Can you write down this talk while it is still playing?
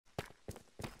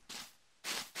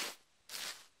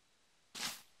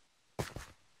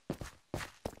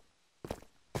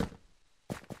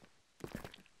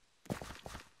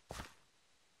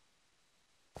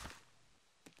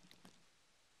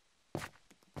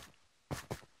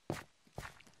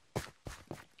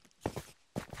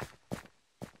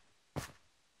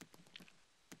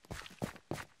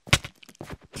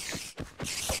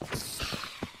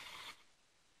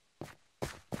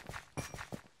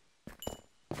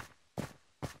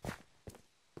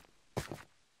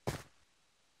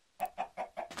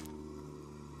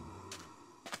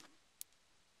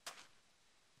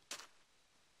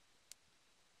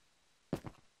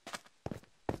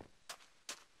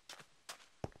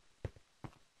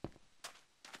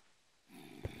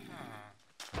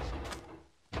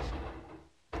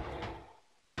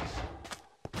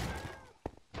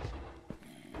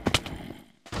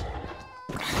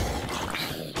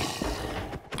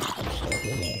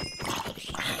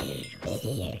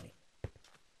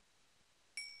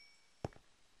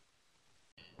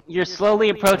You're slowly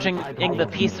approaching the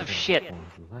piece of shit.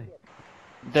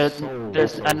 There's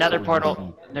another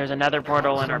portal. There's another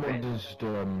portal in our base.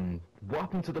 What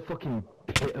happened to the fucking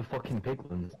pit of fucking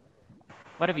piglins?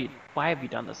 Why have you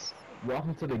done this? What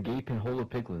happened to the gaping hole of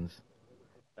piglins?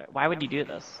 Why would you do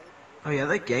this? Oh yeah,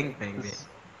 they gangbanged me.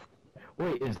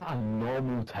 Wait, is that a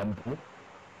normal temple?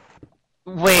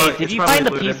 Wait, did it's you find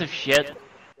the probably piece looted. of shit?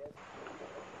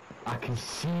 I can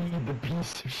see the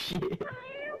piece of shit.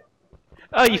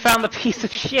 Oh, you found the piece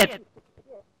of shit!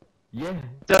 Yeah.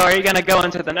 So are you gonna go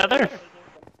into the nether?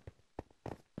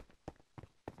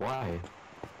 Why?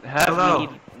 Hello.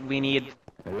 We need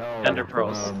Hello. Ender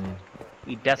pearls.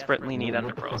 We desperately need what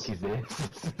ender the pearls. fuck is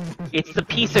this? It's the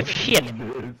piece of shit!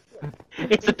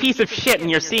 It's a piece of shit and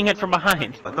you're seeing it from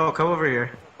behind! No, come over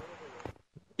here.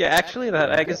 Yeah, actually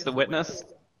that egg is the witness.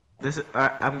 This is,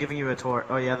 I'm giving you a tour.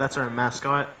 Oh yeah, that's our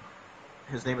mascot.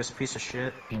 His name is Piece of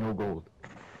Shit. Pino gold.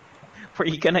 Were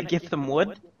you gonna give them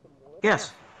wood?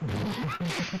 Yes.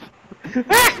 There's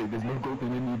no gold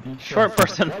in any of these Short shops.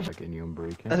 person. Like any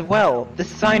unbreaking. As well, this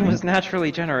sign was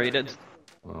naturally generated.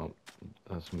 Well,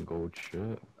 that's some gold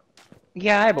shit.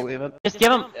 Yeah, I believe it. Just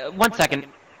give him 1 second.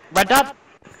 Red dot.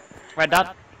 Red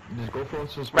dot. Just go for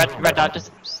us. Just Red dot.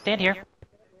 Just stand here.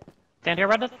 Stand here,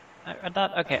 red dot. Red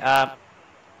dot. Okay.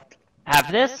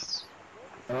 Have this.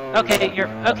 Okay, you're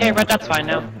okay. Red dot's fine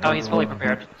now. Oh, he's fully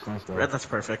prepared. Red, that's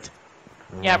perfect.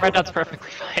 Yeah, red dot's perfectly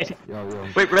fine.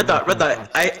 Wait, Red Dot,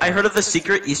 I heard of the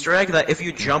secret Easter egg that if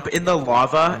you jump in the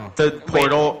lava, the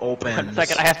portal opens. 1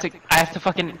 second. I have to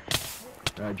fucking.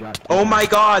 Jack. Oh my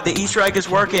god, the Easter egg is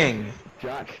working!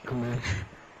 Jack, come here.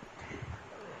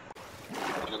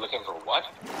 You're looking for what?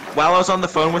 While I was on the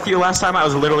phone with you last time, I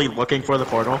was literally looking for the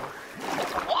portal.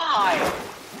 Why?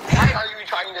 Why are you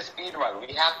trying to speedrun?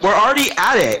 We have to... We're already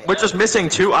at it! We're just missing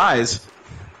 2 eyes.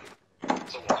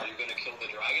 So what, are you gonna kill the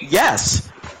dragon?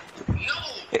 Yes!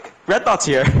 No! Red Dot's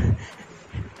here.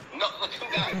 No, too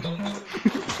bad, don't do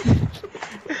it.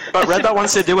 But Red Dot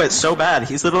wants to do it so bad,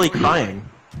 he's literally crying.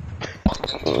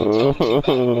 I'm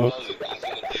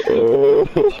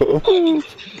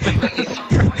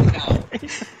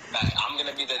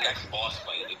gonna be the next boss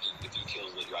fight if he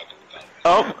kills the dragon.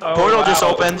 Oh, portal just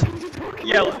opened.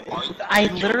 Yeah, I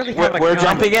literally have We're a gun.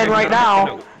 jumping in right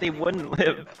now. They wouldn't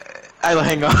live. I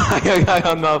hang on, I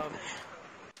hung up.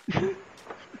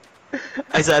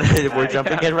 I said, we're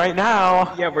jumping in right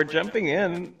now. Yeah, we're jumping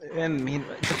in, and I mean,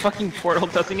 the fucking portal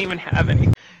doesn't even have any.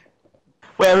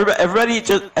 Wait, everybody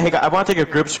just, hey, I want to take a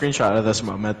group screenshot of this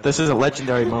moment. This is a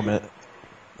legendary moment.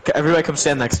 Okay, everybody come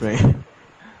stand next to me.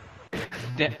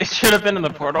 It should have been in the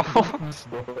portal.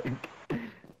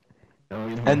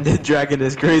 And the dragon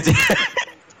is crazy.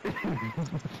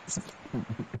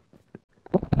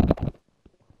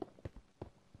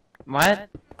 What?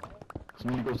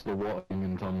 Somebody goes to the water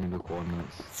and tell me the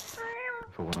coordinates.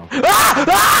 For one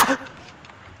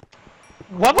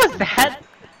What was that?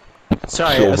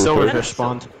 Sorry, a silverfish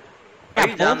spawned. Yeah,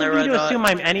 you down both there, of you Red to Dot? assume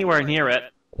I'm anywhere near it.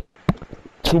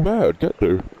 Too bad, get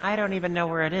there. I don't even know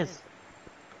where it is.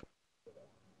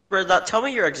 Red Dot, tell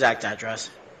me your exact address.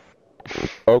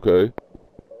 Okay.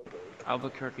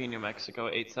 Albuquerque, New Mexico,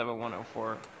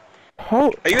 87104.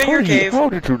 How Are you in how your did cave? How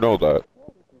did you know that?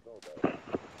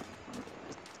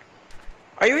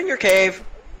 Are you in your cave?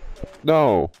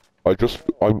 No. I'm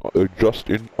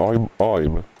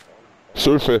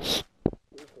surface.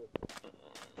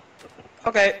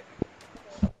 Okay.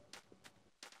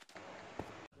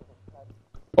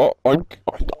 Oh,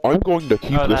 I'm going to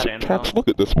keep Oh, this. that Cats, info. look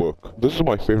at this book. This is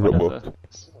my favorite What is book.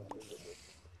 this?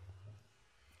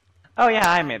 Oh yeah,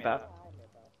 I made that.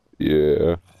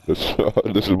 Yeah, this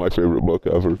this is my favorite book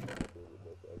ever.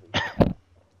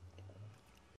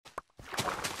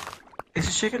 Is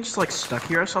the chicken just like stuck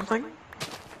here or something?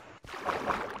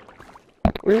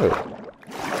 Yeah,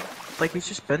 Like he's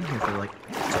just been here for like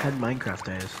 10 Minecraft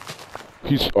days.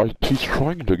 he's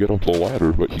trying to get up the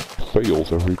ladder, but he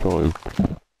fails every time.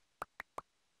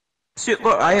 See,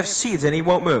 look, I have seeds and he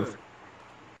won't move.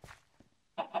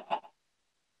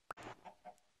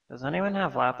 Does anyone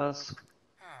have lapis?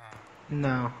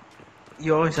 No.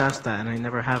 You always ask that and I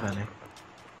never have any.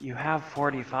 You have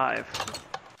 45.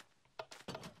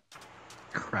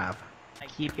 Crap. I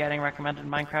keep getting recommended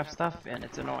Minecraft stuff, and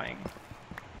it's annoying.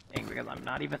 Because I'm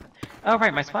not even... Oh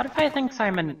right, my Spotify thinks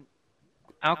I'm an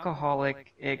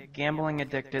alcoholic, gambling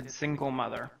addicted, single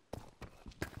mother.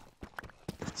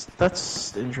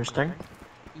 That's interesting.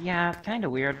 Yeah, kinda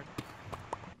weird.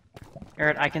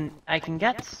 Eric, I can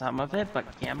get some of it, but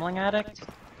gambling addict?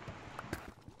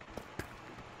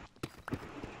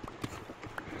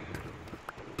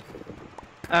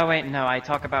 Oh wait, no, I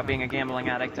talk about being a gambling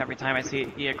addict every time I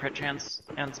see a crit chance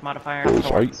and its modifier.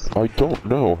 I don't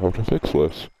know how to fix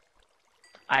this.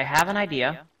 I have an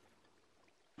idea.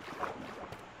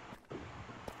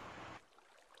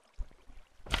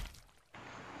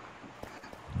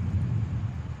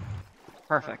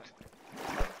 Perfect.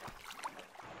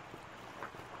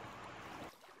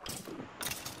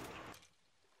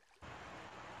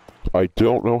 I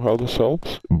don't know how this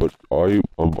helps, but I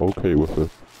am okay with it.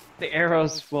 The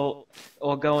arrows will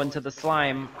go into the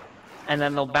slime, and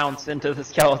then they'll bounce into the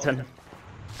skeleton.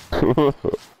 Wait,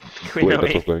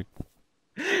 that's a thing.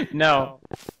 No.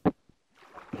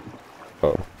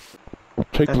 Oh.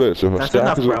 Take this. If a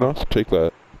stack is enough, take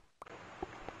that.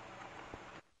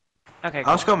 Okay.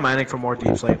 I'll just go mining for more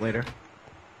deep slate later.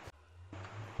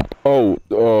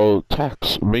 Oh,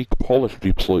 Tax, make polished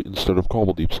deep slate instead of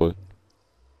cobble deep slate.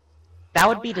 That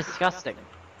would be disgusting.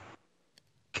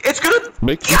 It's gonna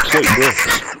make deep slate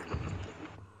bricks.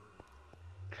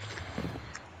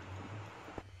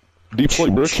 Deep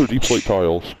slate bricks or deep slate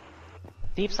tiles?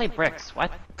 Deep slate bricks, what?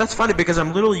 That's funny because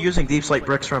I'm literally using deep slate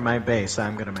bricks from my base that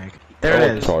I'm gonna make. There I it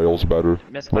like is. tiles better,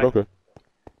 but okay.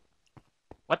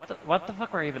 What the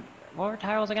fuck were even? What were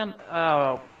tiles again?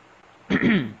 Oh,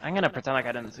 I'm gonna pretend like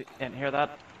I didn't hear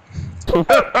that.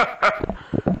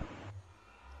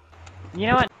 You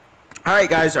know what? All right,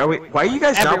 guys, why are you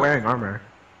guys not wearing armor?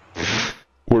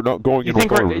 We're not going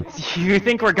into armor. You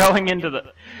think we're going into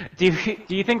the? Do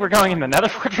you think we're going in the Nether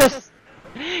Fortress?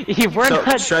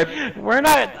 We're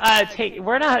not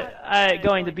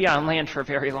going to be on land for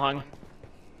very long.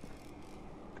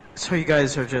 So you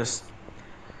guys are just.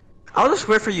 I'll just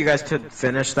wait for you guys to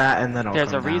finish that, and then I'll.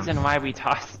 There's a reason why we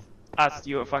tossed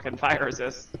you a fucking fire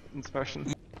resist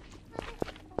potion.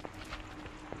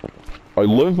 I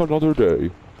live another day.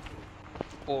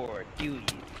 Or do you?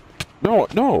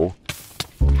 No.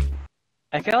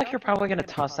 I feel like you're probably gonna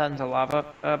toss that into lava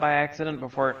by accident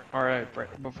before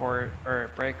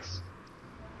it breaks.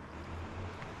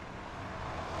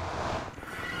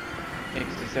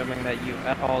 Assuming that you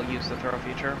at all use the throw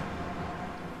feature.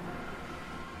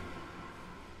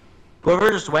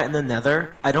 Whoever just went in the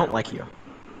Nether, I don't like you.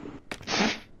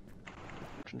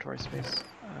 Inventory space.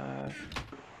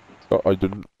 I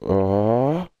didn't.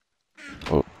 Oh,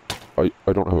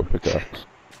 I don't have a pickaxe.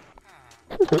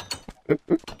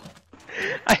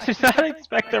 I did not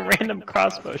expect a random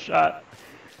crossbow shot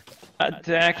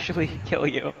to actually kill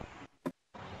you.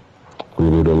 We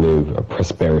need to live a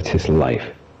prosperous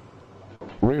life.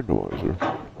 Randomizer.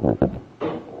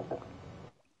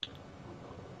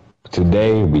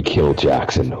 Today we kill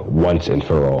Jackson once and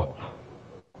for all.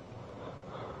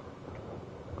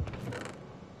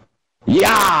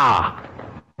 Yeah!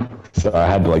 So I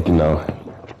had to, like, you know.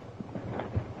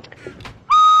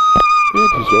 And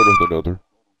he's out of the Nether.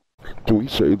 Do we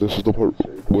say this is the part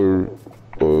where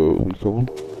we kill him?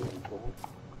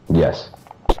 Yes.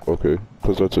 Okay,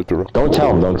 because that's a direct. Don't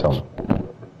tell him.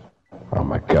 Oh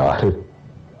my god.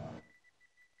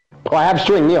 Oh, I have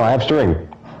string, Neil, I have string.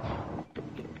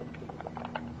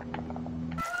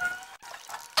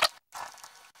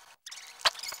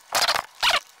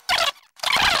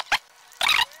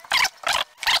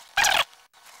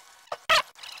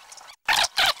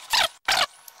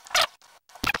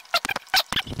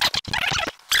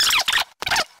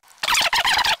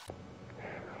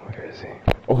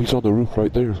 Oh, he's on the roof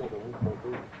right there.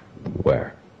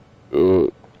 Where?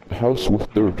 House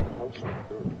with dirt.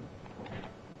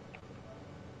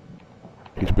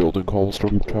 He's building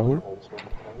cobblestone tower.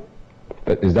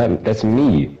 That's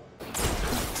me.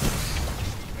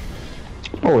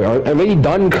 Oh, are they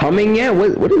done coming yet?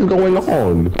 What is going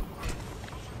on?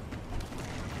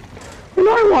 You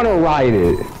know I want to ride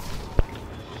it.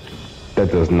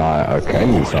 That does not. Okay, I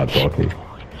need to stop talking.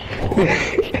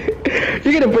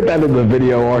 You're gonna put that in the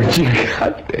video, aren't you?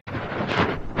 God damn.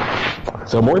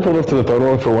 So Mori pulled up to the third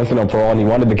orc for once and for all, and he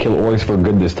wanted to kill orcs for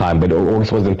good this time, but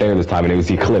orcs wasn't there this time, and it was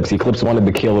Eclipse. Eclipse wanted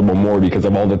to kill him more because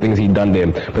of all the things he'd done to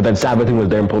him, but then Savathun was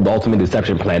there and pulled the ultimate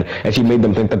deception plan, and she made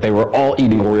them think that they were all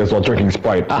eating Oreos while drinking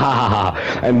Sprite.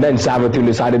 And then Savathun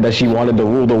decided that she wanted to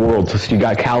rule the world, so she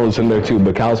got Callus in there too,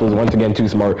 but Callus was once again too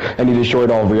smart, and he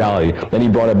destroyed all of reality. Then he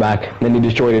brought it back, and then he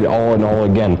destroyed it all and all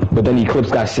again. But then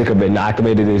Eclipse got sick of it and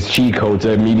activated his cheat code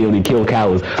to immediately kill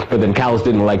Callus, but then Callus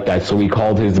didn't like that, so he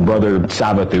called his brother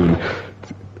Savathun.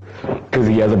 Because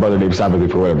he has a brother named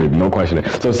Savathun for whatever reason, no question.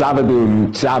 So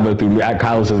Savathun,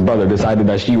 Kairos' brother, decided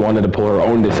that she wanted to pull her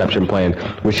own deception plan,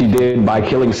 which she did by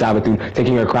killing Savathun,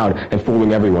 taking her crown, and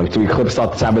fooling everyone. So Eclipse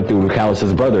thought Savathun,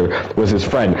 Kairos' brother, was his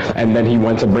friend, and then he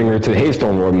went to bring her to the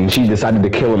Hailstone World, and she decided to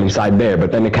kill him inside there.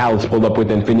 But then the Kairos pulled up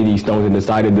with Infinity Stones and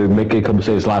decided to make Eclipse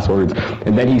say his last words.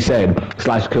 And then he said,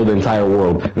 Slash killed the entire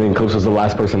world, and then Eclipse was the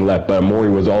last person left, but Mori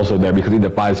was also there because he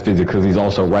defies physics, because he's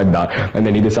also Red Dot. And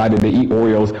then he decided to eat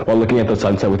Oreos while looking at the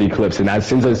sunset with Eclipse, and as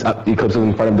since Eclipse was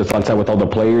in front of the sunset with all the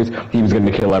players, he was going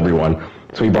to kill everyone.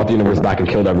 So he brought the universe back and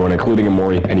killed everyone, including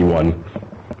Mori, and he won.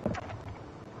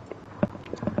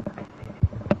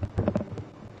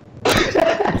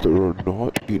 There are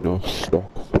not enough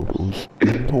stock photos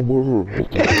in the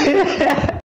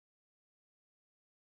world.